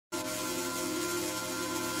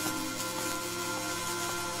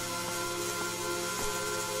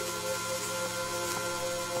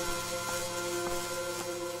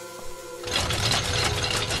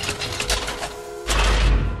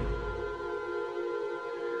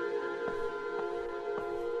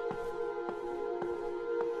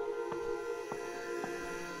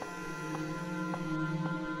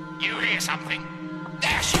something.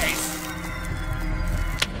 There she is!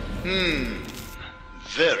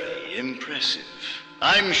 Very impressive.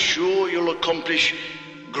 I'm sure you'll accomplish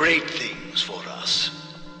great things for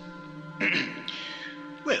us.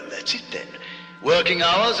 Well, that's it then. Working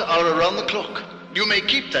hours are around the clock. You may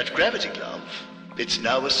keep that gravity glove. It's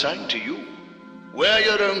now assigned to you. Wear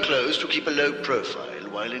your own clothes to keep a low profile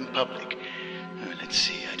while in public. Let's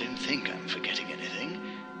see, I don't think I'm forgetting anything.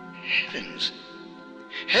 Heavens.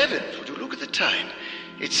 Heavens, would you look at the time?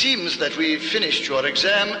 It seems that we finished your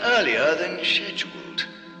exam earlier than scheduled.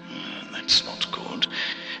 That's not good.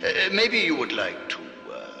 Maybe you would like to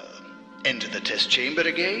enter the test chamber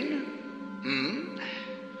again?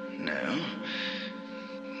 No.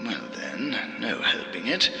 Well then, no helping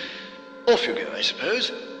it. Off you go, I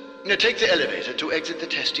suppose. Now take the elevator to exit the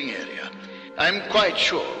testing area. I'm quite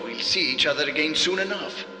sure we'll see each other again soon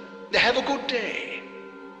enough. Have a good day,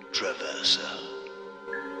 Traverser.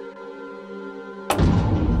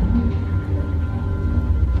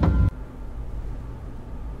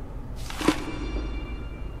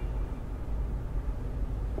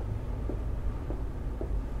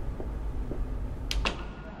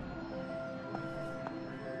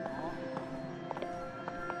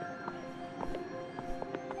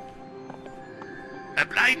 A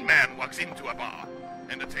blind man walks into a bar,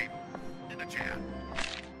 and a table, and a chair.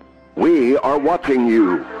 We are watching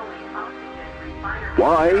you.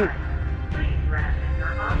 Why?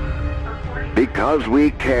 Because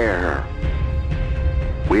we care.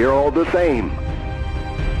 We are all the same.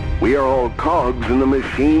 We are all cogs in the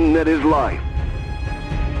machine that is life.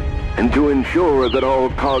 And to ensure that all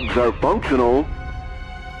cogs are functional,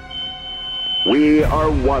 we are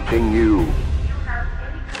watching you.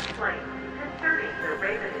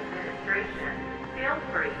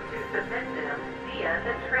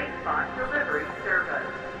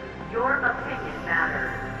 Your opinion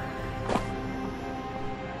matters.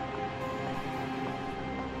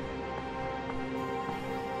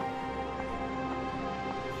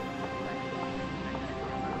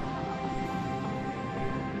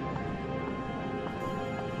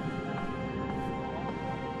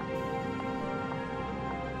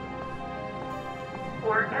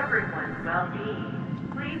 For everyone's well-being,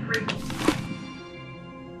 please read.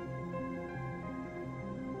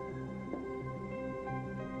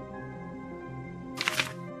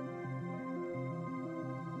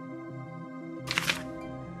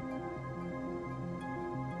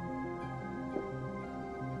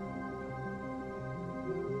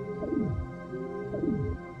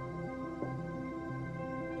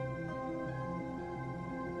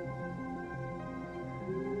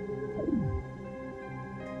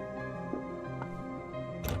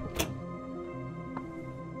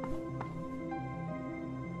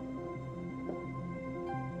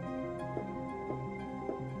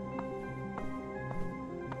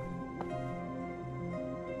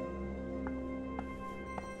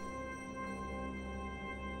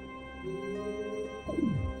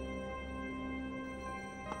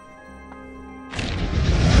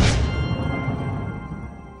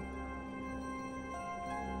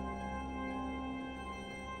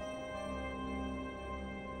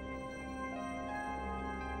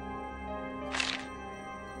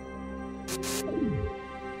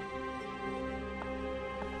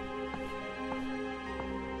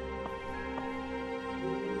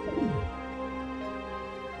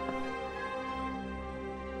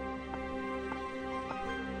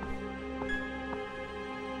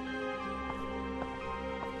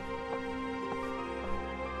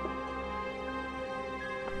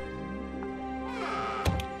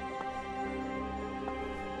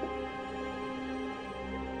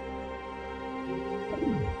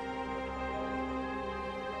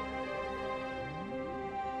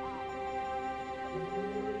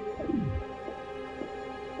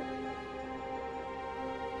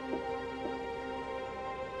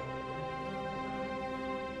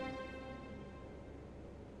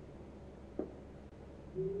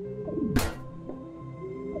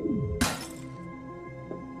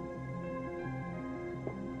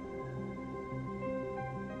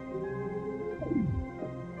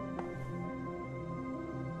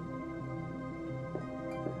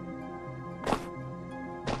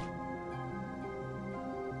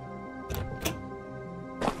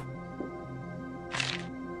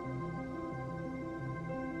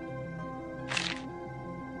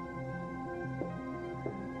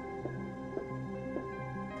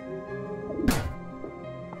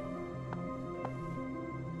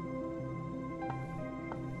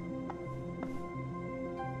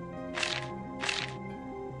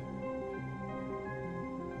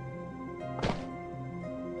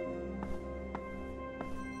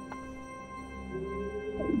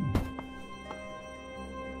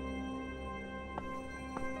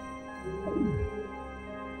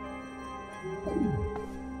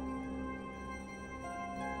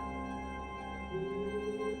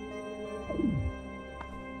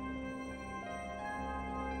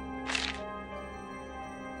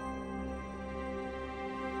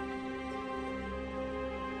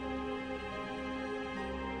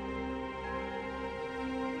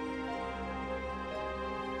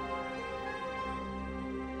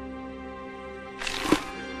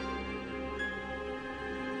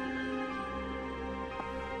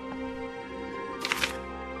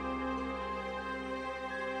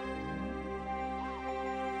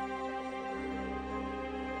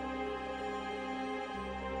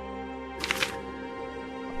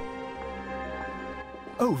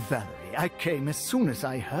 Oh, Valerie, I came as soon as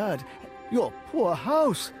I heard. Your poor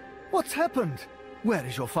house. What's happened? Where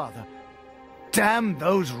is your father? Damn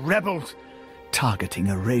those rebels! Targeting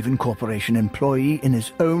a Raven Corporation employee in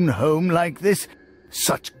his own home like this?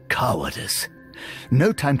 Such cowardice.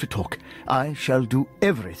 No time to talk. I shall do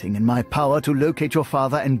everything in my power to locate your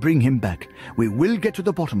father and bring him back. We will get to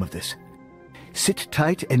the bottom of this. Sit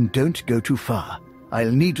tight and don't go too far.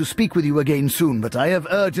 I'll need to speak with you again soon, but I have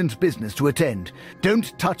urgent business to attend.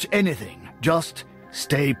 Don't touch anything. Just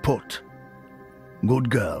stay put. Good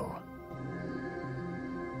girl.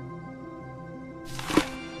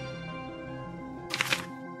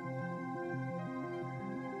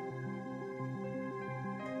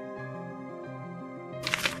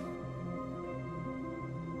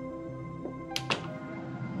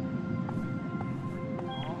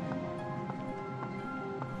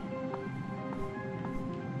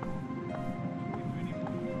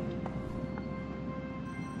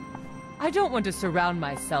 I don't want to surround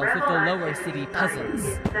myself with the lower city peasants.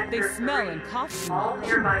 They smell and cough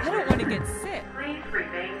too much. I don't want to get sick. Please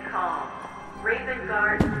remain calm. Raven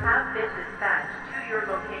guards have been dispatched to your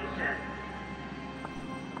location.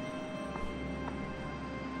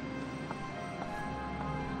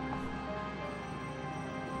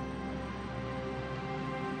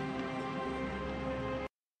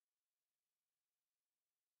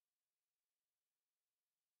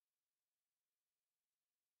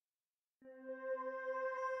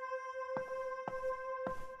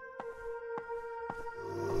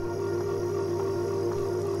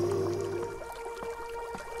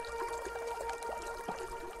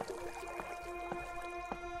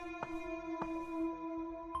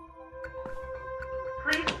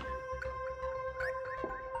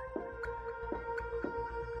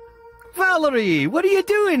 Valerie, what are you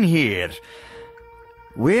doing here?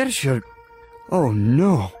 Where's your... Oh,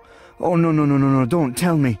 no. Oh, no, don't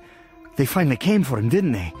tell me. They finally came for him,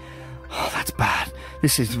 didn't they? Oh, that's bad.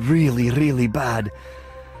 This is really, really bad.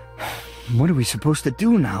 What are we supposed to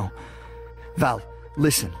do now? Val,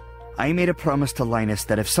 listen. I made a promise to Linus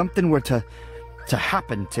that if something were to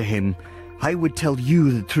happen to him, I would tell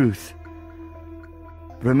you the truth.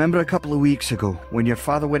 Remember a couple of weeks ago, when your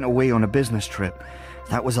father went away on a business trip?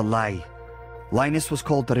 That was a lie. Linus was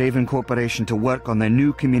called to Raven Corporation to work on their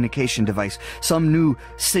new communication device, some new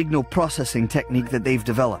signal processing technique that they've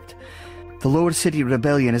developed. The Lower City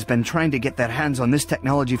Rebellion has been trying to get their hands on this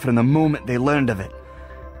technology from the moment they learned of it.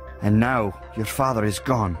 And now, your father is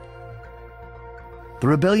gone. The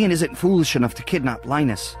Rebellion isn't foolish enough to kidnap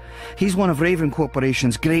Linus. He's one of Raven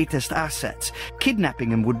Corporation's greatest assets. Kidnapping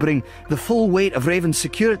him would bring the full weight of Raven's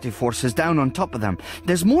security forces down on top of them.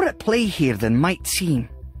 There's more at play here than might seem.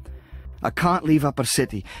 I can't leave Upper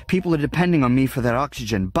City. People are depending on me for their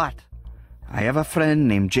oxygen, but I have a friend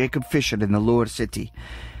named Jacob Fisher in the Lower City.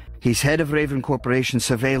 He's head of Raven Corporation's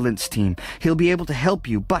surveillance team. He'll be able to help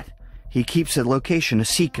you, but he keeps the location a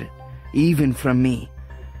secret, even from me.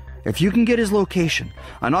 If you can get his location,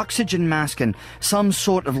 an oxygen mask and some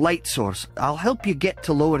sort of light source, I'll help you get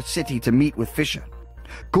to Lower City to meet with Fisher.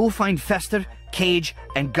 Go find Fester, Cage,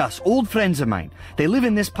 and Gus, old friends of mine. They live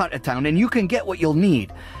in this part of town and you can get what you'll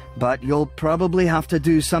need. But you'll probably have to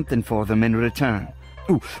do something for them in return.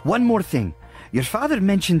 Ooh, one more thing. Your father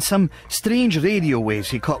mentioned some strange radio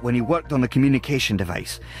waves he caught when he worked on the communication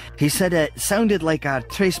device. He said it sounded like our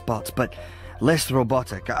trace bots, but less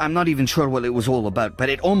robotic. I'm not even sure what it was all about, but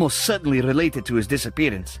it almost certainly related to his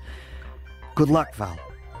disappearance. Good luck, Val.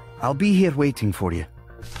 I'll be here waiting for you.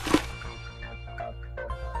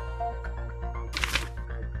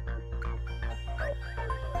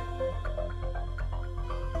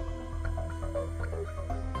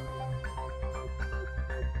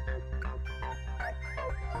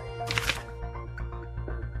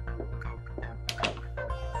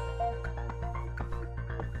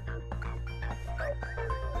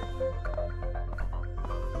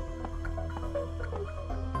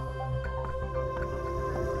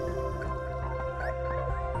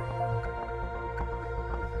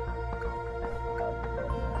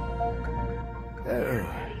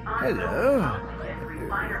 Hello.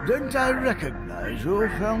 Don't I recognize you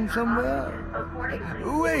from somewhere?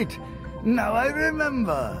 Wait, now I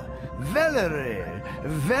remember. Valerie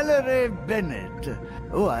Bennett.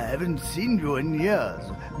 Oh, I haven't seen you in years,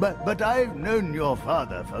 but I've known your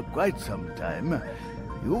father for quite some time.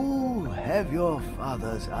 You have your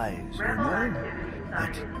father's eyes, you know?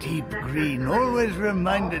 That deep green always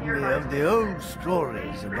reminded me of the old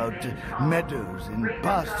stories about meadows and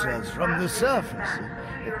pastures from the surface.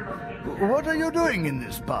 What are you doing in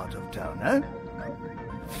this part of town, eh?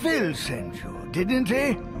 Phil sent you, didn't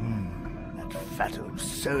he? That fat old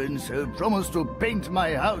so-and-so promised to paint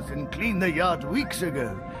my house and clean the yard weeks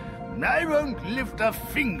ago. I won't lift a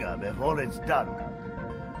finger before it's done.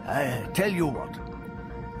 I tell you what.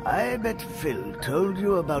 I bet Phil told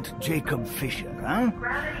you about Jacob Fisher, huh?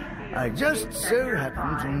 I just so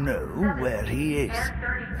happen to know where he is.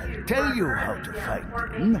 I'll tell you how to find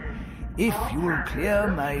him if you'll clear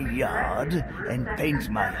my yard and paint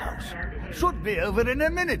my house. Should be over in a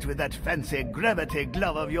minute with that fancy gravity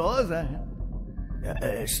glove of yours.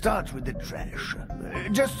 Start with the trash.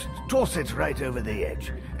 Just toss it right over the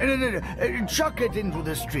edge. Chuck it into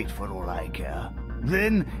the street for all I care.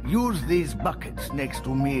 Then use these buckets next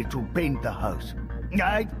to me to paint the house.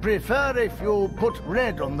 I'd prefer if you put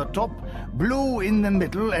red on the top, blue in the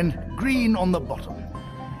middle, and green on the bottom.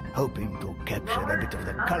 Hoping to capture a bit of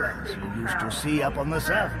the colors you used to see up on the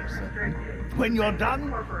surface. When you're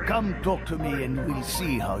done, come talk to me and we'll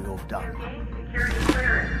see how you've done. Security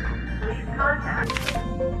clearance. Please contact.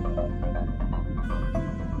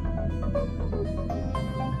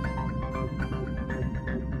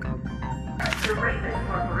 The Raven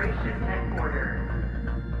Corporation headquarters.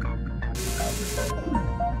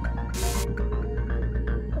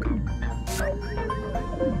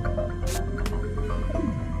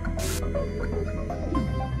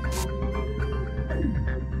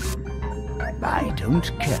 I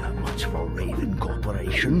don't care much for Raven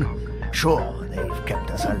Corporation. Sure, they've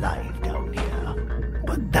kept us alive down here,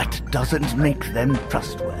 but that doesn't make them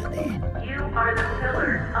trustworthy. You are the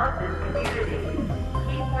pillars of this community.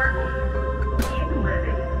 Keep working, keep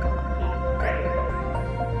living, keep safe.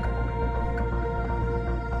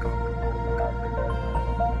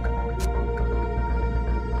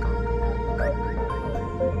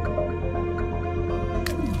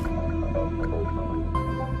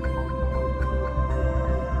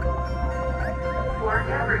 For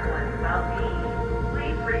everyone's well-being,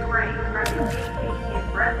 please refrain from engaging in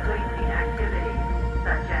breath-wasting activities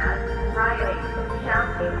such as rioting,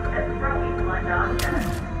 shouting, and throwing blunt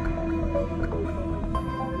objects.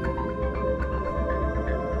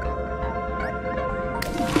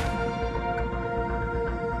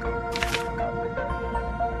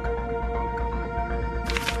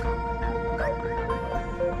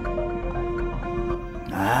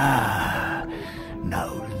 Ah,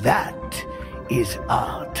 now that is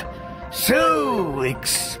art. So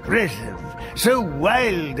expressive, so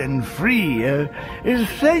wild and free.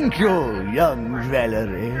 Thank you, young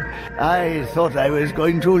Valerie. I thought I was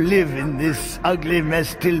going to live in this ugly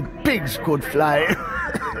mess till pigs could fly.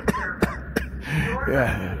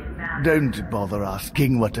 Don't bother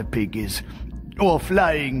asking what a pig is. Or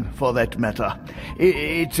flying, for that matter.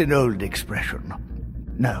 It's an old expression.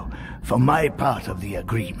 Now, for my part of the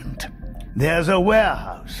agreement. There's a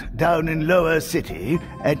warehouse down in Lower City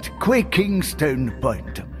at Quaking Stone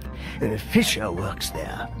Point. Fisher works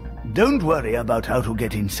there. Don't worry about how to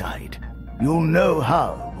get inside. You'll know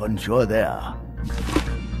how once you're there.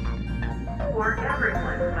 For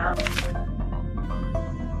everyone's well.